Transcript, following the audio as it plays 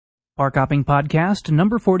Park Hopping Podcast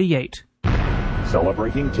number 48.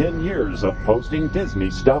 Celebrating 10 years of posting Disney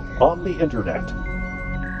stuff on the internet.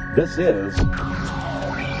 This is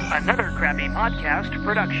another crappy podcast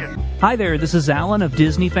production. Hi there, this is Alan of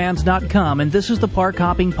DisneyFans.com, and this is the Park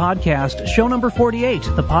Hopping Podcast, show number 48,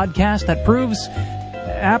 the podcast that proves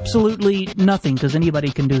absolutely nothing, because anybody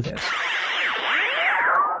can do this.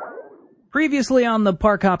 Previously on the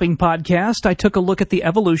Park Hopping Podcast, I took a look at the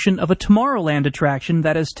evolution of a Tomorrowland attraction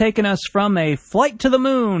that has taken us from a flight to the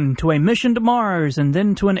moon, to a mission to Mars, and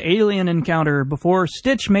then to an alien encounter before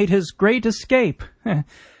Stitch made his great escape.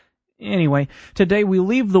 Anyway, today we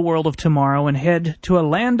leave the world of tomorrow and head to a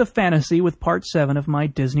land of fantasy with Part 7 of my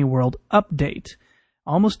Disney World update.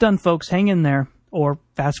 Almost done, folks. Hang in there, or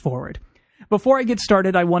fast forward. Before I get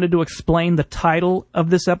started, I wanted to explain the title of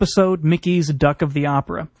this episode, Mickey's Duck of the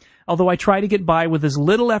Opera. Although I try to get by with as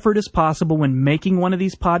little effort as possible when making one of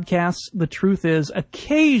these podcasts, the truth is,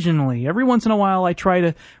 occasionally, every once in a while, I try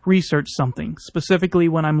to research something, specifically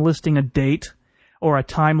when I'm listing a date or a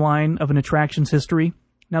timeline of an attraction's history.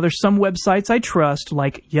 Now, there's some websites I trust,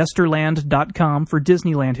 like yesterland.com for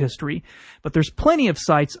Disneyland history, but there's plenty of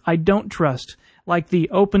sites I don't trust, like the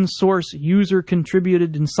open-source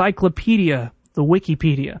user-contributed encyclopedia, the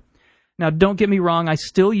Wikipedia. Now, don't get me wrong, I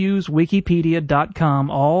still use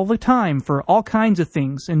Wikipedia.com all the time for all kinds of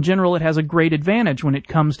things. In general, it has a great advantage when it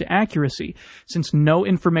comes to accuracy, since no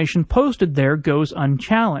information posted there goes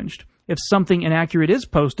unchallenged. If something inaccurate is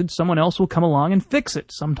posted, someone else will come along and fix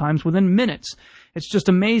it, sometimes within minutes. It's just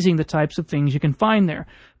amazing the types of things you can find there.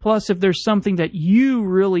 Plus, if there's something that you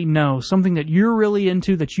really know, something that you're really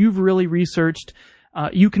into, that you've really researched,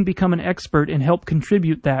 you can become an expert and help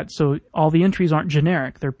contribute that, so all the entries aren't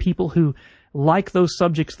generic. They're people who like those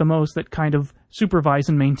subjects the most that kind of supervise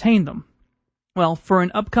and maintain them. Well, for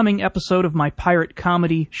an upcoming episode of my Pirate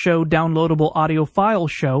Comedy Show downloadable audio file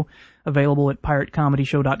show, available at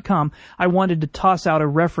piratecomedyshow.com, I wanted to toss out a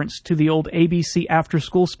reference to the old ABC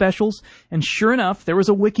after-school specials, and sure enough, there was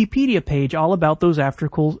a Wikipedia page all about those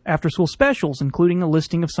after-school specials, including a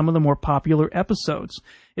listing of some of the more popular episodes.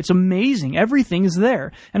 It's amazing. Everything is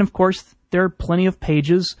there. And of course, there are plenty of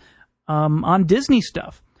pages on Disney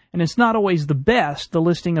stuff. And it's not always the best. The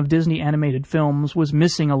listing of Disney animated films was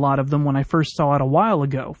missing a lot of them when I first saw it a while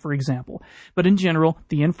ago, for example. But in general,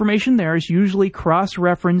 the information there is usually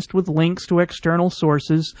cross-referenced with links to external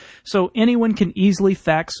sources, so anyone can easily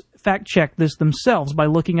fact-check this themselves by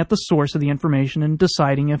looking at the source of the information and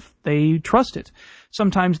deciding if they trust it.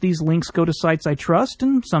 Sometimes these links go to sites I trust,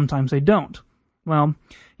 and sometimes they don't. Well,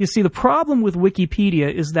 you see, the problem with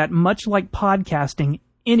Wikipedia is that much like podcasting,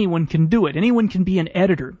 anyone can do it. Anyone can be an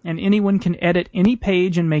editor, and anyone can edit any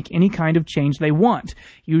page and make any kind of change they want.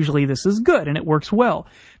 Usually this is good, and it works well.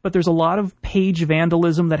 But there's a lot of page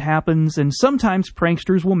vandalism that happens, and sometimes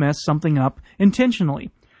pranksters will mess something up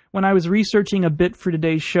intentionally. When I was researching a bit for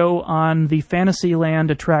today's show on the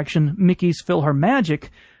Fantasyland attraction Mickey's PhilharMagic,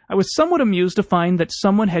 I was somewhat amused to find that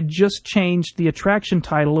someone had just changed the attraction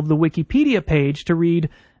title of the Wikipedia page to read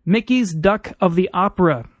Mickey's Duck of the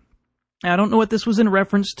Opera. I don't know what this was in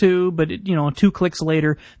reference to, but 2 clicks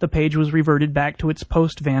later, the page was reverted back to its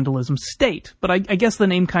post-vandalism state. But I guess the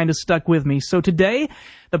name kind of stuck with me. So today,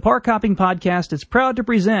 the Park Hopping Podcast is proud to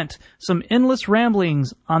present some endless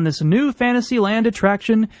ramblings on this new Fantasyland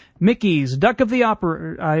attraction, Mickey's Duck of the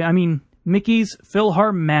Opera, Mickey's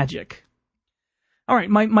PhilharMagic. All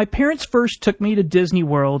right, my parents first took me to Disney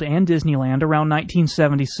World and Disneyland around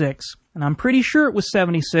 1976. And I'm pretty sure it was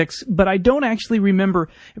 76, but I don't actually remember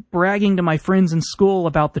bragging to my friends in school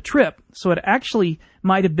about the trip, so it actually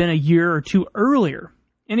might have been a year or two earlier.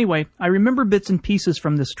 Anyway, I remember bits and pieces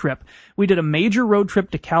from this trip. We did a major road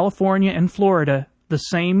trip to California and Florida the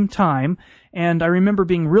same time, and I remember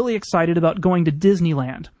being really excited about going to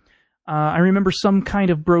Disneyland. I remember some kind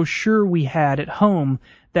of brochure we had at home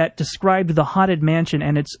that described the Haunted Mansion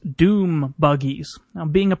and its Doom buggies. Now,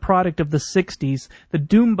 being a product of the 60s, the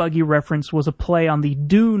Doom buggy reference was a play on the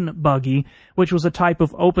Dune buggy, which was a type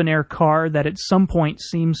of open-air car that at some point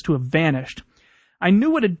seems to have vanished. I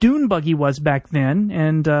knew what a dune buggy was back then,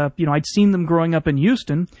 and, I'd seen them growing up in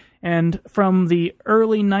Houston, and from the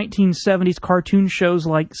early 1970s cartoon shows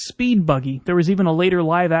like Speed Buggy, there was even a later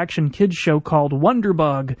live-action kids show called Wonder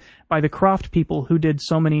Bug by the Croft people who did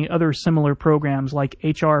so many other similar programs like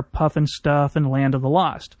HR Puffin Stuff and Land of the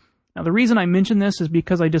Lost. Now, the reason I mention this is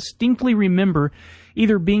because I distinctly remember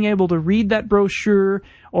either being able to read that brochure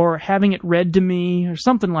or having it read to me or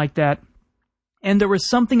something like that. And there was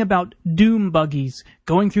something about doom buggies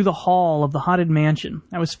going through the hall of the Haunted Mansion.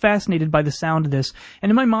 I was fascinated by the sound of this, and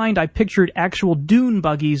in my mind I pictured actual dune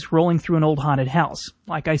buggies rolling through an old haunted house.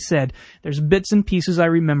 Like I said, there's bits and pieces I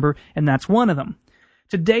remember, and that's one of them.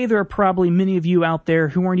 Today there are probably many of you out there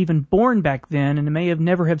who weren't even born back then and may have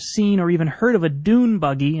never have seen or even heard of a dune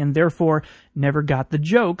buggy and therefore never got the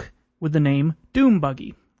joke with the name doom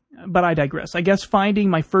buggy. But I digress. I guess finding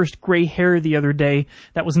my first gray hair the other day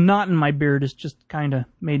that was not in my beard has just kind of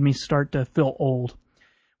made me start to feel old.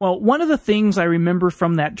 Well, one of the things I remember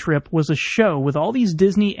from that trip was a show with all these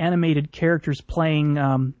Disney animated characters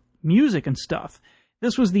playing music and stuff.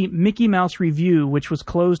 This was the Mickey Mouse Revue, which was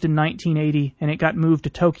closed in 1980, and it got moved to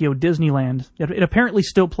Tokyo Disneyland. It apparently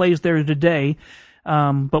still plays there today,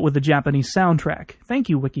 but with the Japanese soundtrack. Thank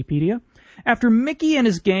you, Wikipedia. After Mickey and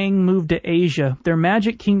his gang moved to Asia, their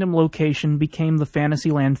Magic Kingdom location became the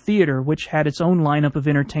Fantasyland Theater, which had its own lineup of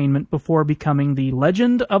entertainment before becoming the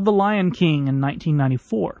Legend of the Lion King in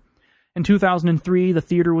 1994. In 2003, the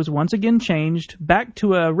theater was once again changed back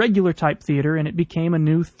to a regular type theater, and it became a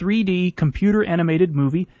new 3D computer-animated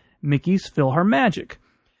movie, Mickey's PhilharMagic.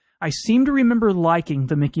 I seem to remember liking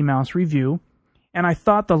the Mickey Mouse Revue, and I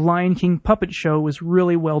thought the Lion King puppet show was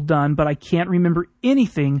really well done, but I can't remember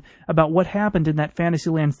anything about what happened in that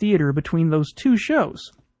Fantasyland theater between those two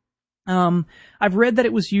shows. I've read that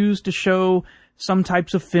it was used to show some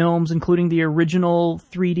types of films, including the original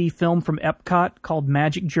 3D film from Epcot called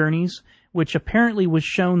Magic Journeys, which apparently was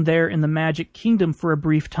shown there in the Magic Kingdom for a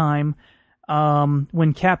brief time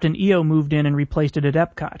when Captain EO moved in and replaced it at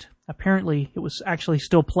Epcot. Apparently, it was actually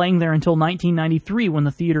still playing there until 1993 when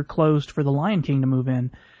the theater closed for the Lion King to move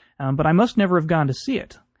in. But I must never have gone to see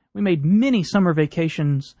it. We made many summer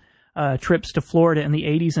vacations trips to Florida in the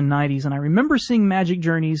 80s and 90s, and I remember seeing Magic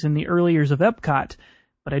Journeys in the early years of Epcot,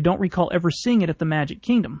 but I don't recall ever seeing it at the Magic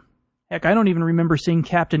Kingdom. Heck, I don't even remember seeing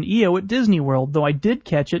Captain EO at Disney World, though I did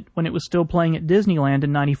catch it when it was still playing at Disneyland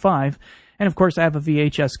in 95, and of course I have a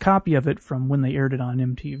VHS copy of it from when they aired it on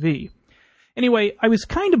MTV. Anyway, I was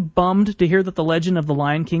kind of bummed to hear that The Legend of the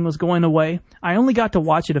Lion King was going away. I only got to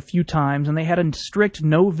watch it a few times, and they had a strict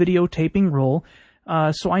no videotaping rule,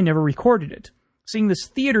 so I never recorded it. Seeing this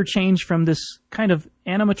theater change from this kind of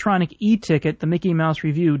animatronic e-ticket, the Mickey Mouse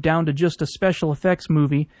Revue, down to just a special effects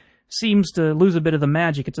movie seems to lose a bit of the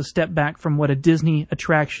magic. It's a step back from what a Disney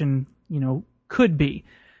attraction, could be.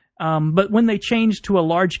 But when they changed to a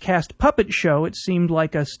large cast puppet show, it seemed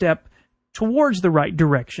like a step towards the right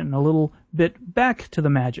direction, a little bit back to the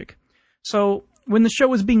magic. So when the show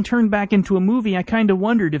was being turned back into a movie, I kind of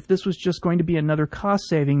wondered if this was just going to be another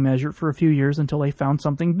cost-saving measure for a few years until they found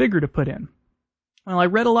something bigger to put in. Well, I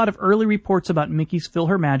read a lot of early reports about Mickey's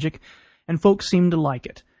PhilharMagic, and folks seemed to like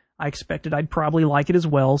it. I expected I'd probably like it as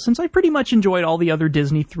well, since I pretty much enjoyed all the other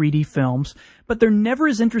Disney 3D films, but they're never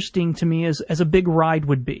as interesting to me as a big ride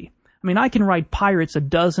would be. I mean, I can ride Pirates a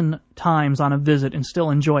dozen times on a visit and still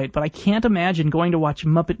enjoy it, but I can't imagine going to watch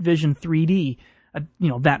Muppet Vision 3D,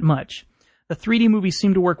 that much. The 3D movies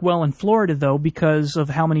seem to work well in Florida, though, because of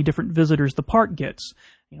how many different visitors the park gets.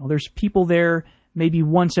 There's people there maybe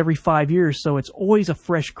once every 5 years, so it's always a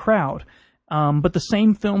fresh crowd. But the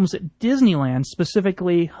same films at Disneyland,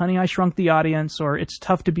 specifically Honey, I Shrunk the Audience, or It's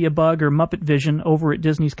Tough to Be a Bug, or Muppet Vision over at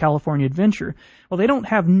Disney's California Adventure, well, they don't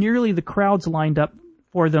have nearly the crowds lined up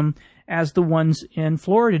for them as the ones in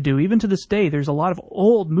Florida do. Even to this day, there's a lot of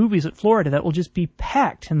old movies at Florida that will just be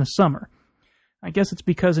packed in the summer. I guess it's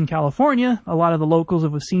because in California, a lot of the locals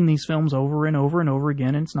have seen these films over and over and over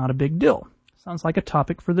again, and it's not a big deal. Sounds like a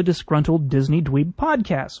topic for the Disgruntled Disney Dweeb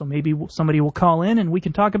podcast, so maybe somebody will call in and we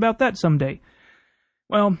can talk about that someday.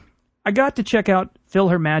 Well, I got to check out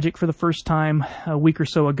PhilharMagic for the first time a week or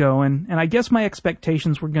so ago, and I guess my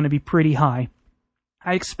expectations were going to be pretty high.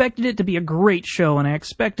 I expected it to be a great show, and I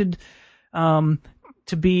expected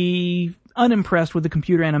to be unimpressed with the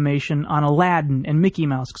computer animation on Aladdin and Mickey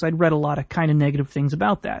Mouse, because I'd read a lot of kind of negative things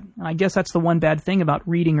about that. And I guess that's the one bad thing about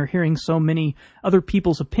reading or hearing so many other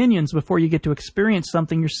people's opinions before you get to experience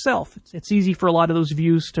something yourself. It's easy for a lot of those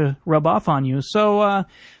views to rub off on you. So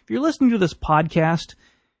if you're listening to this podcast,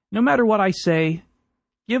 no matter what I say,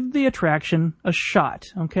 give the attraction a shot,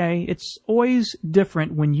 okay? It's always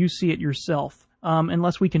different when you see it yourself,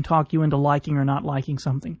 unless we can talk you into liking or not liking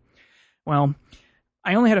something. Well,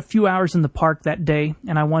 I only had a few hours in the park that day,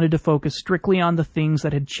 and I wanted to focus strictly on the things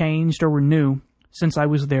that had changed or were new since I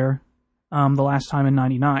was there the last time in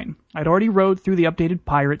 '99. I'd already rode through the updated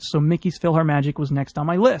Pirates, so Mickey's PhilharMagic was next on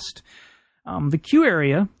my list. The queue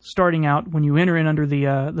area, starting out when you enter in under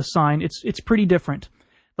the sign, it's pretty different.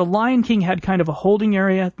 The Lion King had kind of a holding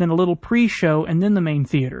area, then a little pre-show, and then the main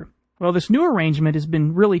theater. Well, this new arrangement has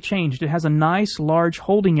been really changed. It has a nice, large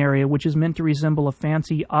holding area, which is meant to resemble a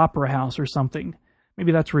fancy opera house or something.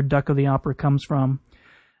 Maybe that's where Duck of the Opera comes from.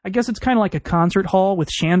 I guess it's kind of like a concert hall with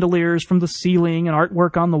chandeliers from the ceiling and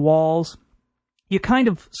artwork on the walls. You kind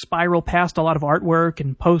of spiral past a lot of artwork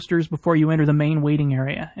and posters before you enter the main waiting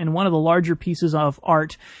area. And one of the larger pieces of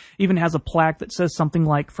art even has a plaque that says something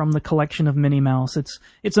like, "From the collection of Minnie Mouse."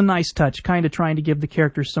 It's a nice touch, kind of trying to give the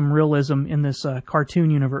characters some realism in this cartoon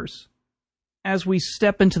universe. As we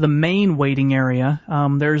step into the main waiting area,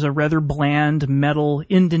 there's a rather bland metal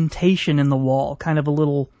indentation in the wall, kind of a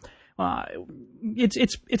little...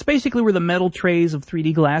 It's basically where the metal trays of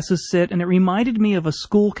 3D glasses sit, and it reminded me of a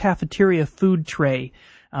school cafeteria food tray,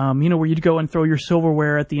 where you'd go and throw your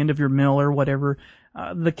silverware at the end of your meal or whatever.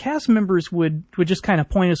 The cast members would just kind of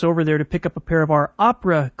point us over there to pick up a pair of our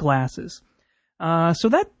opera glasses. So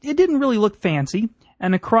that, it didn't really look fancy.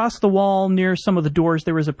 And across the wall near some of the doors,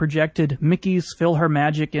 there was a projected Mickey's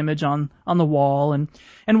PhilharMagic image on the wall.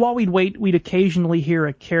 And while we'd wait, we'd occasionally hear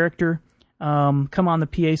a character come on the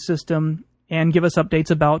PA system and give us updates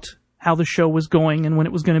about how the show was going and when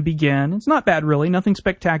it was going to begin. It's not bad, really. Nothing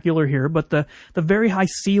spectacular here, but the very high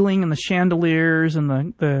ceiling and the chandeliers and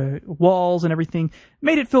the walls and everything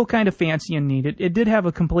made it feel kind of fancy and neat. It did have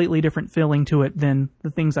a completely different feeling to it than the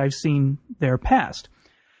things I've seen there past.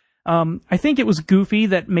 I think it was Goofy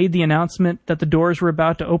that made the announcement that the doors were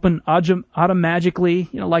about to open automatically,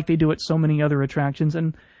 like they do at so many other attractions,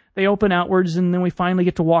 and they open outwards, and then we finally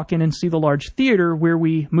get to walk in and see the large theater where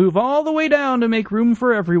we move all the way down to make room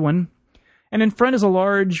for everyone. And in front is a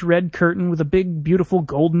large red curtain with a big, beautiful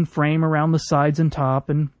golden frame around the sides and top,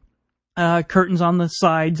 and curtains on the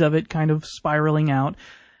sides of it kind of spiraling out.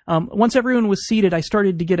 Once everyone was seated, I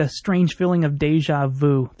started to get a strange feeling of deja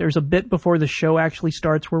vu. There's a bit before the show actually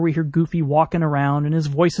starts where we hear Goofy walking around, and his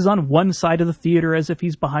voice is on one side of the theater as if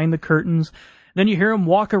he's behind the curtains. Then you hear him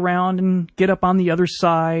walk around and get up on the other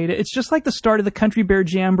side. It's just like the start of the Country Bear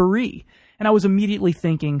Jamboree. And I was immediately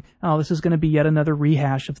thinking, oh, this is going to be yet another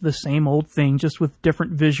rehash of the same old thing, just with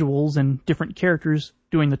different visuals and different characters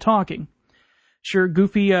doing the talking. Sure,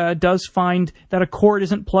 Goofy does find that a cord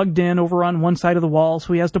isn't plugged in over on one side of the wall,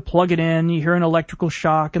 so he has to plug it in. You hear an electrical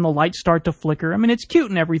shock, and the lights start to flicker. I mean, it's cute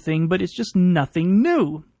and everything, but it's just nothing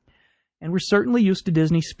new. And we're certainly used to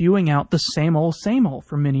Disney spewing out the same old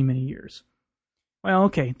for many, many years. Well,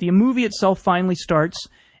 okay, the movie itself finally starts,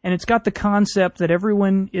 and it's got the concept that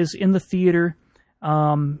everyone is in the theater,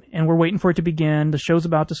 and we're waiting for it to begin. The show's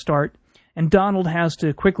about to start, and Donald has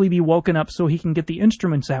to quickly be woken up so he can get the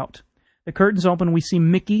instruments out. The curtains open, we see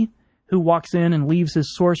Mickey, who walks in and leaves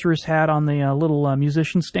his sorcerer's hat on the little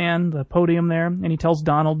musician stand, the podium there, and he tells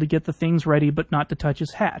Donald to get the things ready but not to touch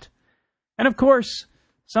his hat. And of course,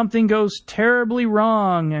 something goes terribly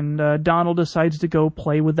wrong, and Donald decides to go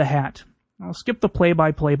play with the hat. I'll skip the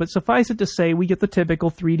play-by-play, but suffice it to say we get the typical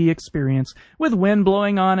 3D experience, with wind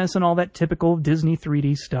blowing on us and all that typical Disney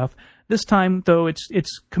 3D stuff. This time, though,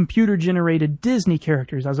 it's computer-generated Disney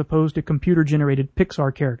characters as opposed to computer-generated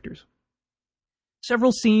Pixar characters.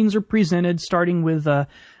 Several scenes are presented, starting with a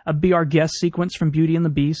Be Our Guest sequence from Beauty and the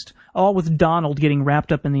Beast, all with Donald getting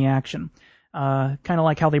wrapped up in the action. Kind of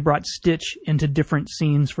like how they brought Stitch into different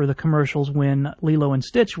scenes for the commercials when Lilo and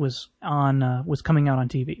Stitch was coming out on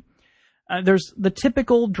TV. There's the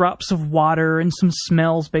typical drops of water and some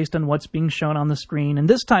smells based on what's being shown on the screen. And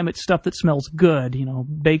this time it's stuff that smells good,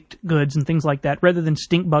 baked goods and things like that, rather than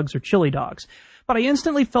stink bugs or chili dogs. But I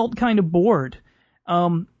instantly felt kind of bored.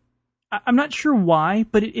 I'm not sure why,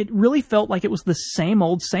 but it really felt like it was the same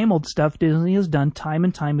old stuff Disney has done time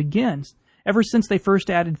and time again, ever since they first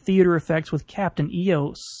added theater effects with Captain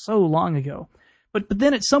EO so long ago. But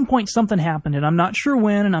then at some point something happened, and I'm not sure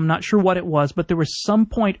when, and I'm not sure what it was, but there was some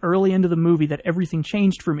point early into the movie that everything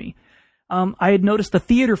changed for me. I had noticed the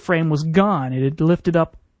theater frame was gone. It had lifted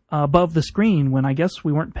up above the screen when I guess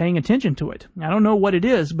we weren't paying attention to it. I don't know what it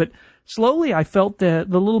is, but slowly I felt the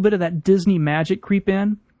little bit of that Disney magic creep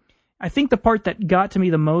in. I think the part that got to me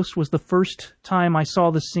the most was the first time I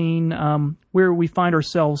saw the scene where we find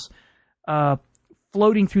ourselves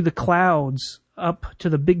floating through the clouds up to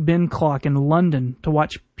the Big Ben clock in London to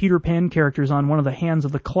watch Peter Pan characters on one of the hands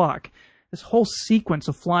of the clock. This whole sequence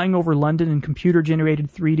of flying over London in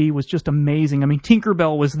computer-generated 3D was just amazing. I mean,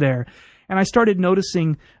 Tinkerbell was there. And I started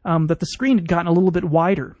noticing that the screen had gotten a little bit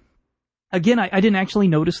wider. Again, I didn't actually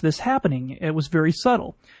notice this happening. It was very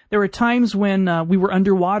subtle. There were times when we were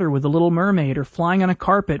underwater with The Little Mermaid or flying on a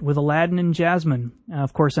carpet with Aladdin and Jasmine,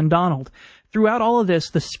 of course, and Donald. Throughout all of this,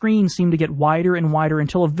 the screen seemed to get wider and wider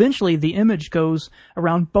until eventually the image goes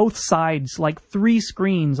around both sides, like 3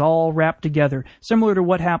 screens all wrapped together, similar to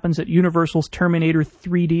what happens at Universal's Terminator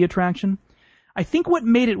 3D attraction. I think what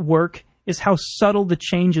made it work is how subtle the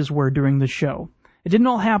changes were during the show. It didn't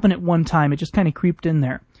all happen at one time, it just kind of creeped in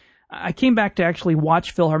there. I came back to actually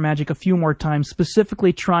watch PhilharMagic a few more times,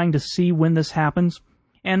 specifically trying to see when this happens.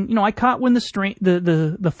 And, I caught when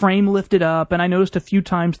the frame lifted up, and I noticed a few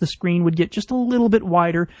times the screen would get just a little bit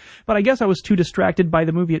wider, but I guess I was too distracted by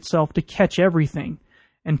the movie itself to catch everything.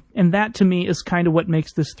 And that, to me, is kind of what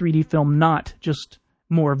makes this 3D film not just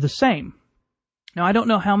more of the same. Now, I don't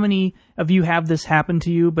know how many of you have this happen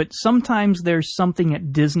to you, but sometimes there's something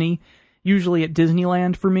at Disney, usually at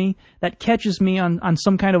Disneyland for me, that catches me on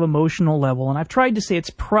some kind of emotional level. And I've tried to say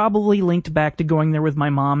it's probably linked back to going there with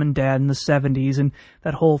my mom and dad in the 70s and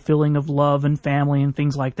that whole feeling of love and family and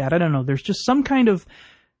things like that. I don't know. There's just some kind of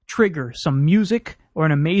trigger, some music or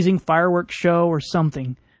an amazing fireworks show or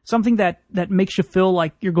something that makes you feel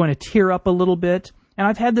like you're going to tear up a little bit. And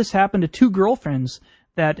I've had this happen to 2 girlfriends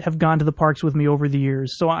that have gone to the parks with me over the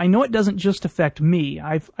years. So I know it doesn't just affect me.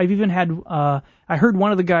 I've even had, I heard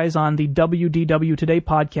one of the guys on the WDW Today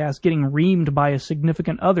podcast getting reamed by a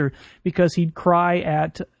significant other because he'd cry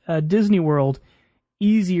at Disney World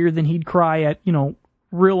easier than he'd cry at,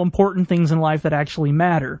 real important things in life that actually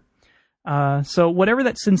matter. So whatever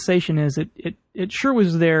that sensation is, it sure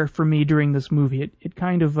was there for me during this movie. It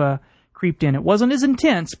kind of, creeped in. It wasn't as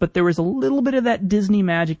intense, but there was a little bit of that Disney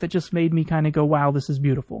magic that just made me kind of go, wow, this is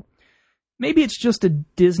beautiful. Maybe it's just a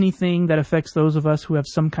Disney thing that affects those of us who have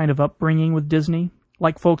some kind of upbringing with Disney,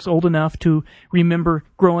 like folks old enough to remember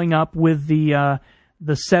growing up with the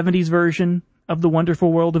 70s version of The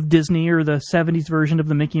Wonderful World of Disney or the 70s version of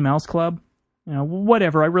the Mickey Mouse Club.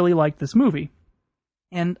 Whatever. I really like this movie.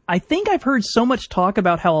 And I think I've heard so much talk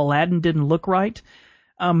about how Aladdin didn't look right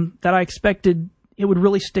that I expected it would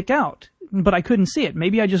really stick out, but I couldn't see it.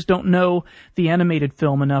 Maybe I just don't know the animated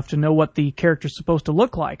film enough to know what the character's supposed to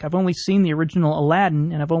look like. I've only seen the original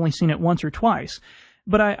Aladdin, and I've only seen it once or twice.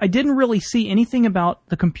 But I didn't really see anything about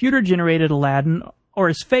the computer-generated Aladdin or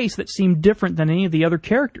his face that seemed different than any of the other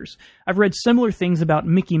characters. I've read similar things about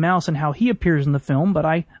Mickey Mouse and how he appears in the film, but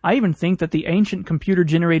I even think that the ancient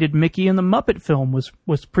computer-generated Mickey in the Muppet film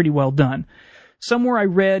was pretty well done. Somewhere I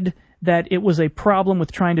read that it was a problem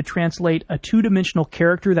with trying to translate a 2-dimensional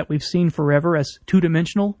character that we've seen forever as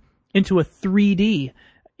 2-dimensional into a 3D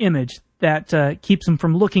image that keeps him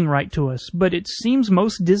from looking right to us. But it seems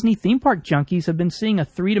most Disney theme park junkies have been seeing a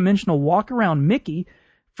 3-dimensional walk-around Mickey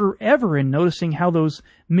forever and noticing how those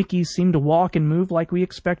Mickeys seem to walk and move like we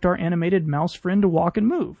expect our animated mouse friend to walk and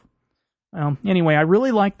move. Well, anyway, I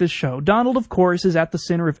really like this show. Donald, of course, is at the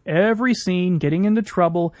center of every scene, getting into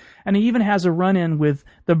trouble, and he even has a run-in with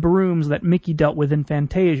the brooms that Mickey dealt with in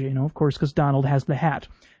Fantasia, of course, because Donald has the hat.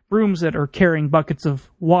 Brooms that are carrying buckets of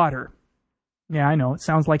water. Yeah, I know, it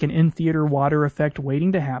sounds like an in-theater water effect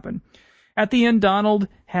waiting to happen. At the end, Donald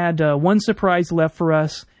had one surprise left for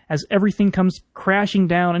us, as everything comes crashing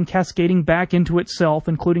down and cascading back into itself,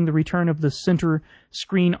 including the return of the center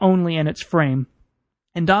screen only in its frame.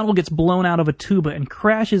 And Donald gets blown out of a tuba and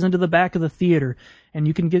crashes into the back of the theater, and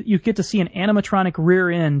you get to see an animatronic rear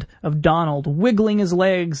end of Donald wiggling his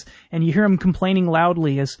legs, and you hear him complaining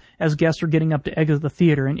loudly as guests are getting up to exit the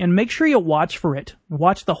theater. And make sure you watch for it.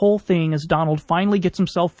 Watch the whole thing as Donald finally gets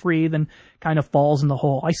himself free, then kind of falls in the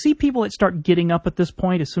hole. I see people that start getting up at this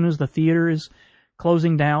point as soon as the theater is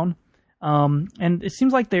closing down, and it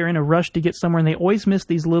seems like they're in a rush to get somewhere, and they always miss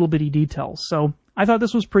these little bitty details. So I thought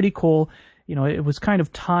this was pretty cool. It was kind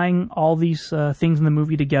of tying all these things in the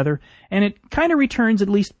movie together, and it kind of returns at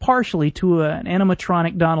least partially to an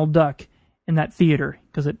animatronic Donald Duck in that theater,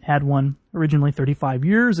 because it had one originally 35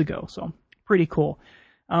 years ago, so pretty cool.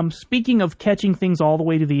 Speaking of catching things all the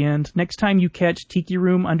way to the end, next time you catch Tiki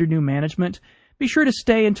Room under new management, be sure to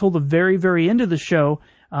stay until the very, very end of the show.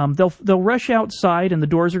 They'll rush outside, and the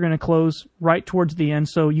doors are going to close right towards the end,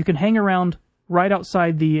 so you can hang around right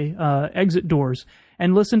outside the exit doors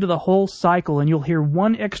and listen to the whole cycle, and you'll hear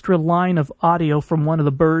one extra line of audio from one of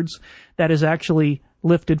the birds that is actually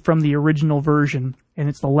lifted from the original version, and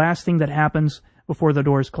it's the last thing that happens before the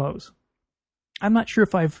doors close. I'm not sure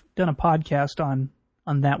if I've done a podcast on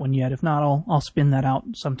that one yet. If not, I'll spin that out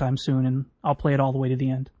sometime soon, and I'll play it all the way to the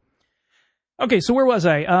end. Okay, so where was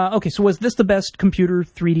I? So was this the best computer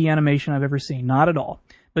 3D animation I've ever seen? Not at all.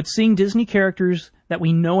 But seeing Disney characters that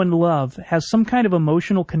we know and love has some kind of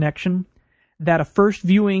emotional connection that a first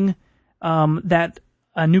viewing that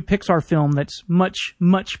a new Pixar film that's much,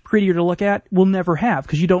 much prettier to look at will never have,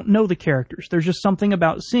 because you don't know the characters. There's just something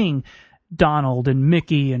about seeing Donald and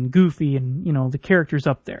Mickey and Goofy and, the characters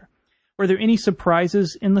up there. Were there any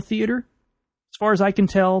surprises in the theater? As far as I can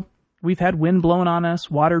tell, we've had wind blown on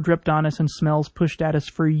us, water dripped on us, and smells pushed at us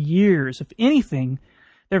for years. If anything,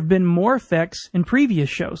 there have been more effects in previous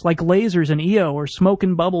shows, like lasers in EO or smoke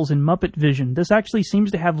and bubbles in Muppet Vision. This actually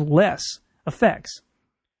seems to have less effects.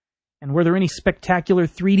 And were there any spectacular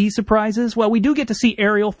 3D surprises? Well, we do get to see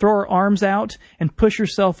Ariel throw her arms out and push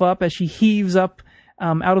herself up as she heaves up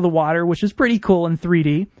out of the water, which is pretty cool in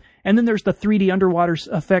 3D. And then there's the 3D underwater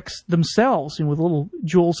effects themselves, with little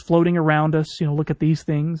jewels floating around us. Look at these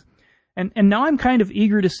things. And now I'm kind of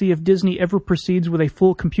eager to see if Disney ever proceeds with a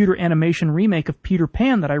full computer animation remake of Peter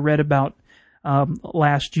Pan that I read about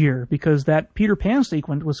last year, because that Peter Pan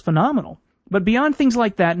sequence was phenomenal. But beyond things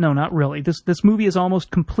like that, no, not really. This movie is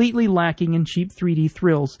almost completely lacking in cheap 3D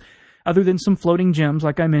thrills, other than some floating gems,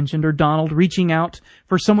 like I mentioned, or Donald reaching out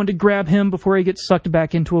for someone to grab him before he gets sucked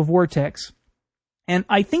back into a vortex. And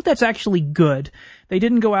I think that's actually good. They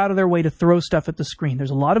didn't go out of their way to throw stuff at the screen. There's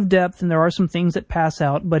a lot of depth, and there are some things that pass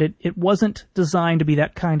out, but it wasn't designed to be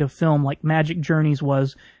that kind of film like Magic Journeys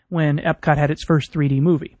was when Epcot had its first 3D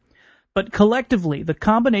movie. But collectively, the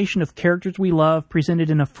combination of characters we love presented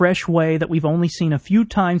in a fresh way that we've only seen a few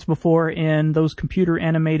times before in those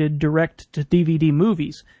computer-animated direct-to-DVD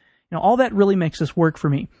movies, all that really makes this work for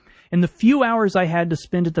me. In the few hours I had to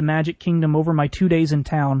spend at the Magic Kingdom over my 2 days in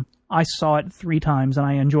town, I saw it 3 times, and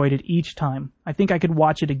I enjoyed it each time. I think I could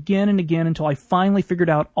watch it again and again until I finally figured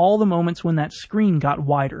out all the moments when that screen got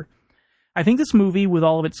wider. I think this movie, with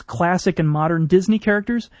all of its classic and modern Disney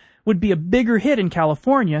characters, would be a bigger hit in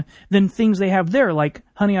California than things they have there, like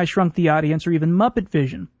Honey, I Shrunk the Audience or even Muppet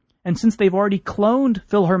Vision. And since they've already cloned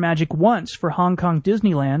PhilharMagic once for Hong Kong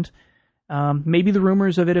Disneyland, maybe the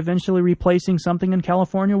rumors of it eventually replacing something in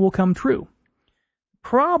California will come true.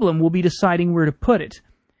 Problem will be deciding where to put it.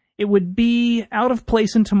 It would be out of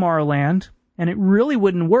place in Tomorrowland, and it really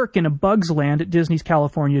wouldn't work in a Bugs Land at Disney's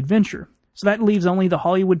California Adventure. So that leaves only the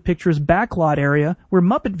Hollywood Pictures backlot area where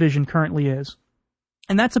Muppet Vision currently is.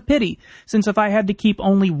 And that's a pity, since if I had to keep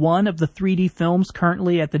only one of the 3D films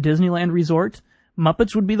currently at the Disneyland Resort,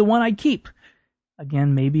 Muppets would be the one I'd keep.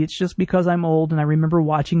 Again, maybe it's just because I'm old and I remember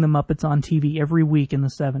watching the Muppets on TV every week in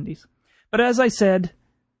the 70s. But as I said,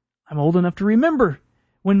 I'm old enough to remember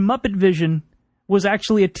when Muppet Vision was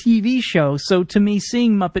actually a TV show, so to me,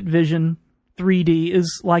 seeing Muppet Vision 3D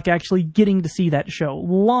is like actually getting to see that show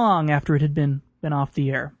long after it had been off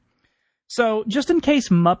the air. So, just in case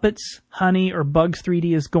Muppets, Honey, or Bugs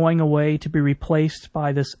 3D is going away to be replaced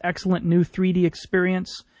by this excellent new 3D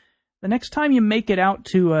experience, the next time you make it out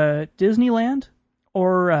to Disneyland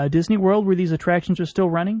or Disney World where these attractions are still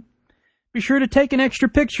running, be sure to take an extra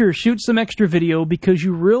picture, shoot some extra video, because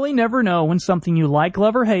you really never know when something you like,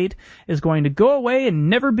 love, or hate is going to go away and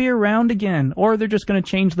never be around again, or they're just going to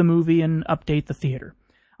change the movie and update the theater.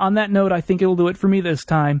 On that note, I think it'll do it for me this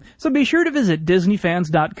time, so be sure to visit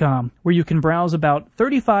DisneyFans.com, where you can browse about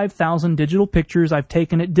 35,000 digital pictures I've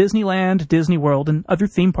taken at Disneyland, Disney World, and other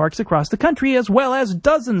theme parks across the country, as well as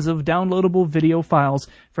dozens of downloadable video files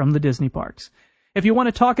from the Disney parks. If you want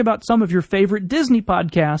to talk about some of your favorite Disney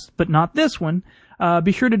podcasts, but not this one,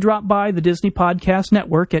 be sure to drop by the Disney Podcast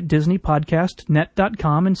Network at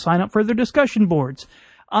DisneyPodcastNet.com and sign up for their discussion boards.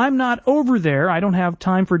 I'm not over there. I don't have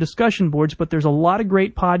time for discussion boards, but there's a lot of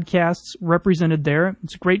great podcasts represented there.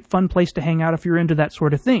 It's a great fun place to hang out if you're into that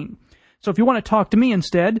sort of thing. So if you want to talk to me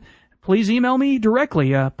instead, please email me directly,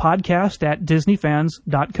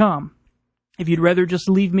 podcast@DisneyFans.com. If you'd rather just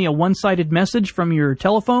leave me a one-sided message from your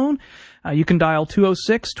telephone, you can dial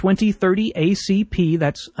 206-2030-ACP.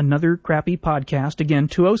 That's Another Crappy Podcast. Again,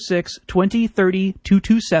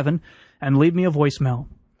 206-2030-227, and leave me a voicemail.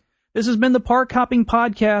 This has been the Park Hopping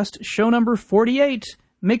Podcast, show number 48,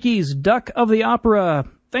 Mickey's Duck of the Opera.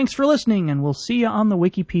 Thanks for listening, and we'll see you on the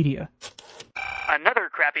Wikipedia. Another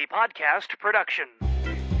Crappy Podcast production.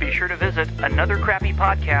 Be sure to visit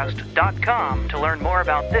anothercrappypodcast.com to learn more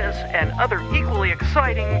about this and other equally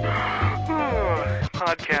exciting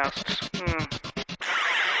podcasts.